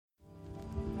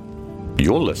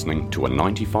You're listening to a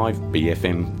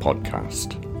 95BFM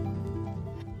podcast.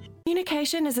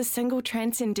 Communication is a single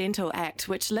transcendental act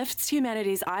which lifts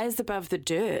humanity's eyes above the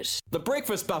dirt. The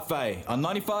Breakfast Buffet on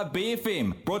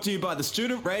 95BFM, brought to you by the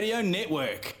Student Radio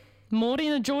Network.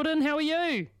 Morning, Jordan, how are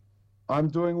you? I'm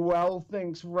doing well,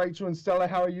 thanks. Rachel and Stella,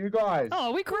 how are you guys?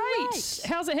 Oh, we're great.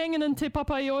 How's it hanging in Te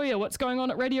Papaioia? What's going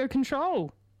on at Radio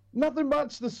Control? Nothing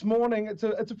much this morning. It's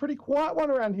a pretty quiet one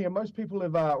around here. Most people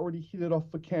have already headed off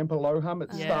for Camp Aloham.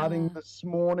 It's starting this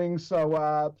morning,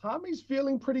 so Palmy's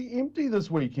feeling pretty empty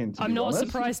this weekend. I'm not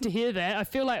surprised to hear that. I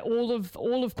feel like all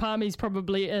of Palmy's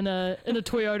probably in a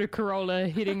Toyota Corolla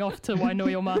heading off to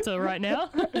Wainoiomata right now.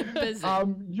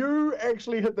 You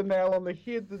actually hit the nail on the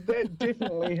head. That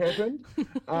definitely happened.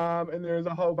 And there is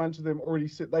a whole bunch of them already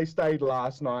they stayed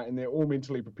last night, and they're all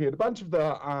mentally prepared. A bunch of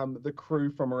the crew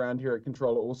from around here at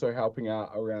Control are also helping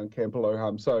out around Camp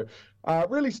Aloham. So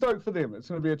really stoked for them. It's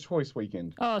going to be a choice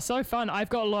weekend. Oh, so fun. I've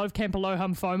got a lot of Camp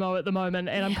Aloham FOMO at the moment,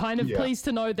 and I'm kind of pleased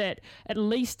to know that at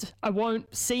least I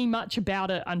won't see much about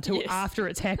it until after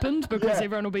it's happened, because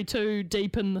everyone will be too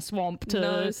deep in the swamp to...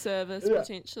 No service,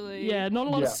 potentially. Yeah, not a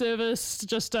lot of service,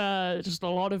 just a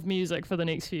lot of music for the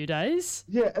next few days.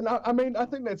 Yeah, and I mean, I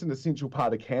think that's an essential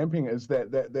part of camping, is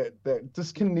that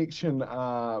disconnection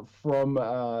from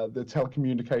the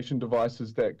telecommunication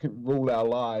devices that can rule our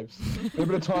lives. A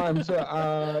bit of time to,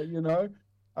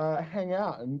 hang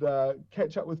out and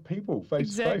catch up with people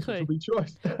face to face, which will be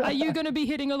choice. Are you going to be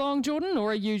heading along, Jordan,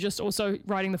 or are you just also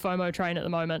riding the FOMO train at the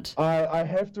moment? I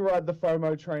have to ride the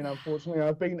FOMO train, unfortunately.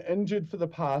 I've been injured for the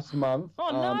past month.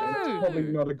 Oh, no! And it's probably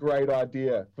not a great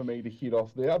idea for me to head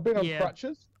off there. I've been on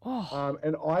crutches.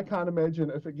 And I can't imagine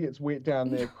if it gets wet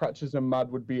down there, crutches and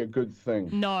mud would be a good thing.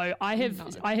 No, I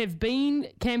have been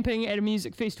camping at a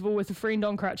music festival with a friend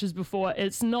on crutches before.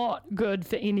 It's not good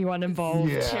for anyone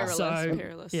involved.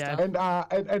 Perilous yeah. stuff.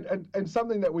 And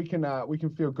something that we can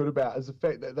feel good about is the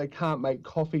fact that they can't make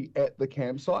coffee at the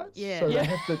campsites. Yeah. So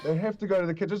they have to go to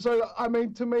the kitchen. So I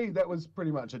mean, to me, that was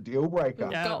pretty much a deal breaker.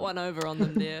 Yeah. Got one over on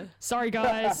them there. Sorry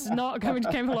guys, not coming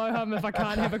to Camp Aloham if I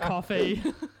can't have a coffee.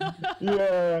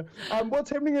 Yeah. What's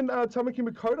happening in Tamaki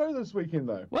Makaurau this weekend,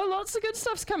 though? Well, lots of good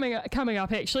stuff's coming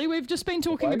up, actually. We've just been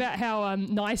talking about how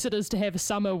nice it is to have a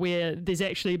summer where there's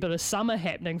actually a bit of summer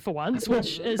happening for once,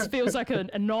 which feels like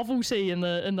a novelty in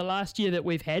the last year that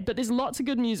we've had. But there's lots of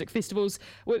good music festivals.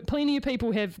 Plenty of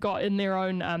people have got in their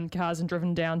own cars and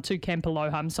driven down to Camp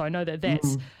Aloham, so I know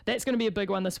that's going to be a big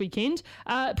one this weekend.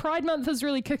 Pride Month is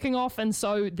really kicking off, and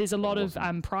so there's a lot of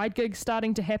Pride gigs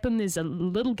starting to happen. There's a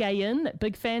Little Gay Inn,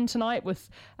 Big Fan tonight with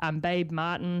Babe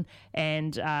Martin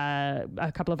and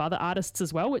a couple of other artists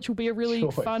as well, which will be a really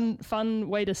fun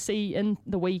way to see in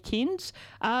the weekend.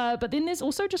 But then there's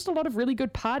also just a lot of really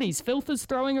good parties. Filth is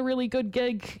throwing a really good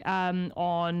gig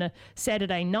on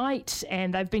Saturday night,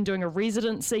 and they've been doing a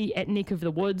residency at Neck of the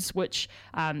Woods, which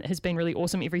has been really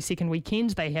awesome. Every second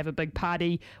weekend they have a big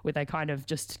party where they kind of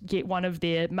just get one of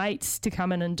their mates to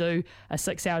come in and do a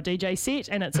 6-hour DJ set,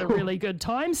 and it's a really good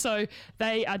time. So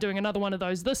they are doing another one of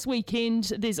those this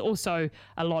weekend. There's also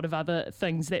a lot of other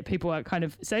things that people are kind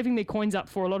of saving their coins up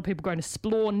for. A lot of people going to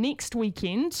Splore next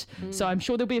weekend. So I'm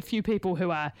sure there'll be a few people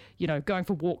who are, going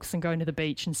for walks and going to the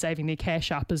beach and saving their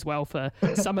cash up as well for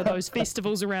some of those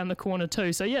festivals around the corner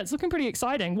too. So yeah, it's looking pretty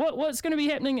exciting. What's going to be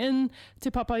happening in Te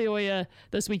Papaioia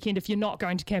this weekend if you're not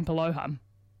going to Camp Aloham?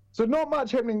 So not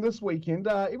much happening this weekend.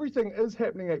 Everything is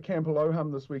happening at Camp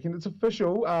Aloham this weekend. It's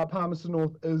official. Palmerston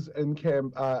North is in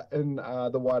camp in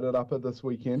the Wairarapa this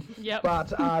weekend. Yep.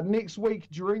 But next week,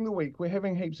 during the week, we're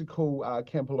having heaps of cool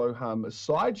Camp Aloham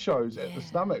sideshows at the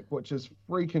Stomach, which is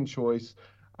freaking choice.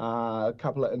 A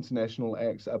couple of international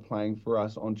acts are playing for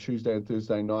us on Tuesday and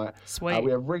Thursday night. Sweet.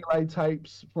 We have Relay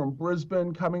Tapes from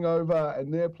Brisbane coming over,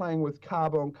 and they're playing with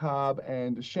Carb on Carb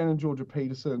and Shannon Georgia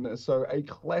Peterson. So a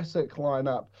classic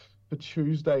lineup for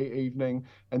Tuesday evening.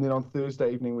 And then on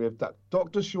Thursday evening, we have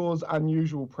Dr. Shaw's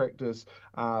Unusual Practice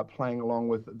playing along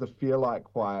with the Fairlight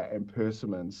Choir and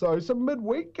Persimmon. So some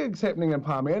midweek gigs happening in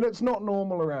Palmy, and it's not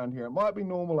normal around here. It might be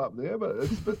normal up there, but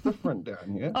it's a bit different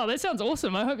down here. Oh, that sounds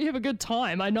awesome. I hope you have a good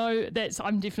time. I know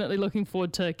I'm definitely looking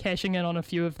forward to cashing in on a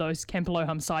few of those Camp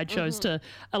Aloham sideshows to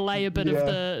allay a bit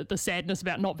of the sadness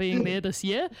about not being there this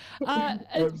year.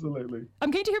 Absolutely.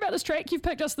 I'm keen to hear about this track you've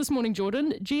picked us this morning,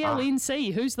 Jordan.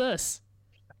 GLNC, who's this?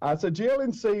 So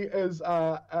GLNC is,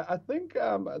 I think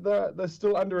they're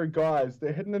still under a guise.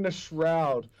 They're hidden in a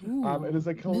shroud. It is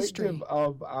a collective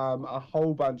of a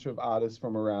whole bunch of artists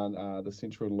from around the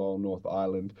Central and Lower North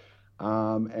Island.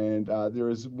 And there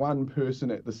is one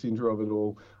person at the centre of it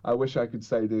all. I wish I could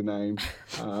say their name,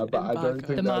 but I don't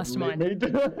think the mastermind,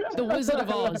 the Wizard of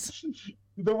Oz.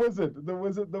 The wizard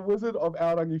of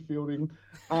Aorangi Fielding.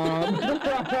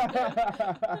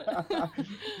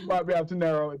 Might be able to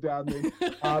narrow it down then.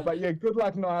 But yeah, Good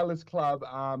Luck Nihilist Club,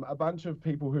 a bunch of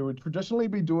people who would traditionally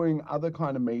be doing other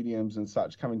kind of mediums and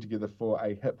such coming together for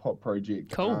a hip hop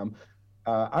project. Cool.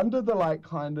 Under the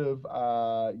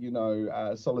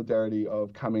solidarity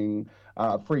of coming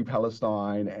Free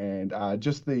Palestine and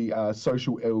just the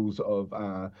social ills of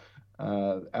our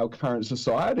current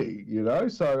society,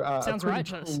 so sounds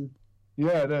righteous. Cool,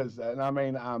 yeah, it is. And I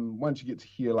mean, once you get to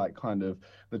hear kind of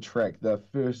the track, the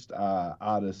first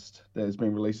artist that has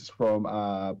been released is from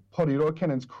Porirua,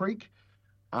 Cannons Creek.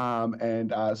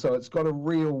 So it's got a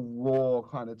real raw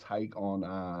kind of take on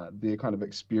their kind of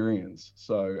experience.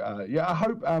 So, I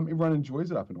hope everyone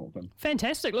enjoys it up in Auckland.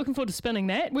 Fantastic. Looking forward to spinning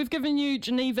that. We've given you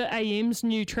Geneva AM's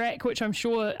new track, which I'm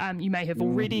sure you may have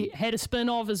already had a spin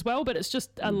of as well, but it's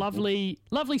just a lovely,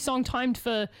 lovely song timed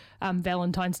for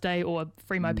Valentine's Day or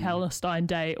Free My Palestine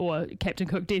Day or Captain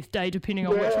Cook Death Day, depending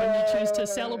on which one you choose to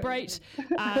celebrate.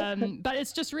 But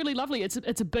it's just really lovely.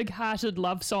 It's a big-hearted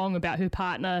love song about her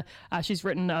partner. She's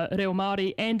written a Reo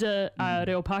Māori and a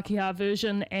Reo Pākehā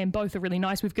version, and both are really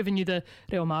nice. We've given you the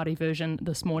Reo Māori version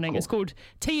this morning. Cool. It's called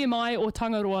TMI, or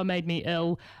Tangaroa Made Me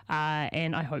Ill,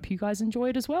 and I hope you guys enjoy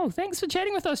it as well. Thanks for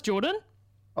chatting with us, Jordan.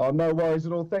 Oh, no worries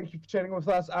at all. Thank you for chatting with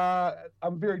us.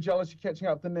 I'm very jealous you're catching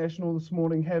up the National this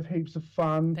morning. Have heaps of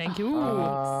fun. Thank you.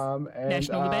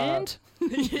 National the band.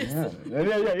 Yes.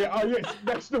 Yeah. Oh,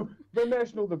 yes. The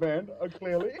National the band,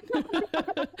 clearly.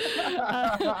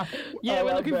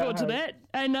 We're looking forward to that.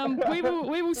 And we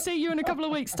will see you in a couple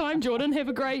of weeks' time, Jordan. Have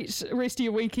a great rest of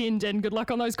your weekend and good luck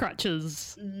on those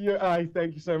crutches. Yeah,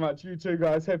 thank you so much. You too,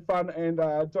 guys. Have fun and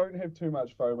don't have too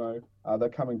much FOMO. They're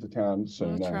coming to town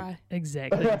soon. I'll try.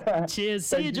 Exactly. Cheers.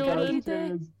 See you, Jordan.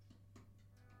 Cheers.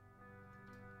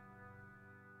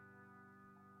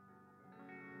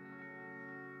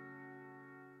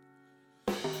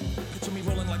 Picture me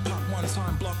rolling like pop one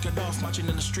time, block it off, marching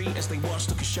in the street as they watch,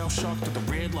 took a shell shock to the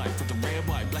red light, with the red,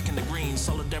 white, black and the green,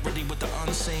 solidarity with the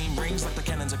unseen, rings like the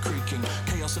cannons are creaking,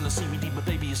 chaos in the CBD, but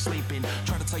baby is sleeping,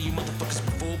 try to tell you motherfuckers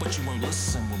before, but you won't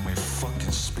listen when we're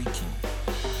fucking speaking.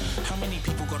 How many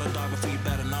people gotta die before you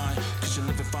bat an eye? Cause you're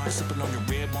living fine, sipping on your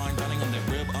red wine, dining on that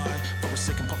rib eye. For a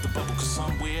second, pop the bubble, cause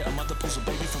somewhere a mother pulls a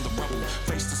baby from the rubble.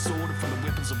 Face the sword and from the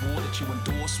weapons of war that you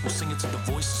endorse. We'll sing it to the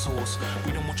voices hoarse.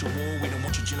 We don't want your war, we don't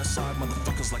want your genocide.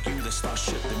 Motherfuckers like you that start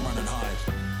shit, then run and hide.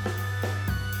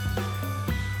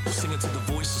 We'll sing it to the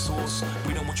voices hoarse.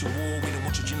 We don't want your war, we don't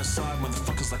want your genocide.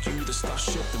 Motherfuckers like you that start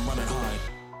shit, then run and hide.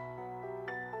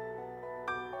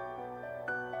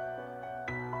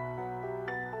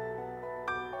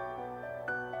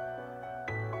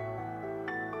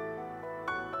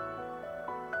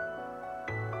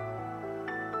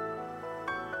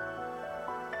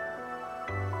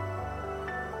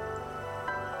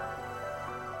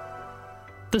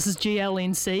 This is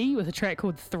GLNC with a track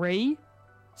called 3.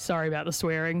 Sorry about the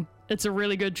swearing. It's a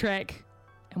really good track,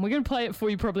 and we're going to play it for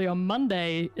you probably on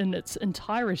Monday in its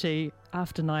entirety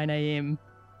after 9 a.m.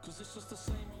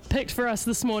 Picked for us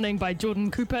this morning by Jordan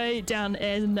Coupe down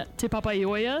in Te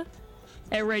Papaioia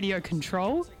at Radio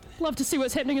Control. Love to see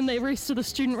what's happening in the rest of the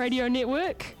Student Radio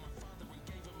Network.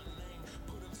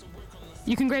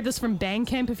 You can grab this from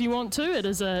Bandcamp if you want to. It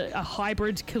is a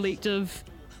hybrid collective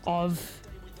of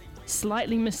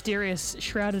slightly mysterious,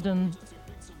 shrouded in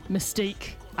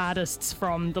mystique artists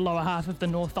from the lower half of the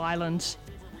North Island.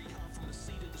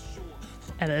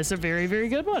 And it's a very, very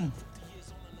good one.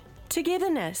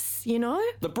 Togetherness,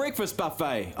 The Breakfast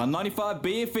Buffet on 95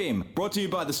 BFM, brought to you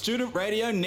by the Student Radio Network.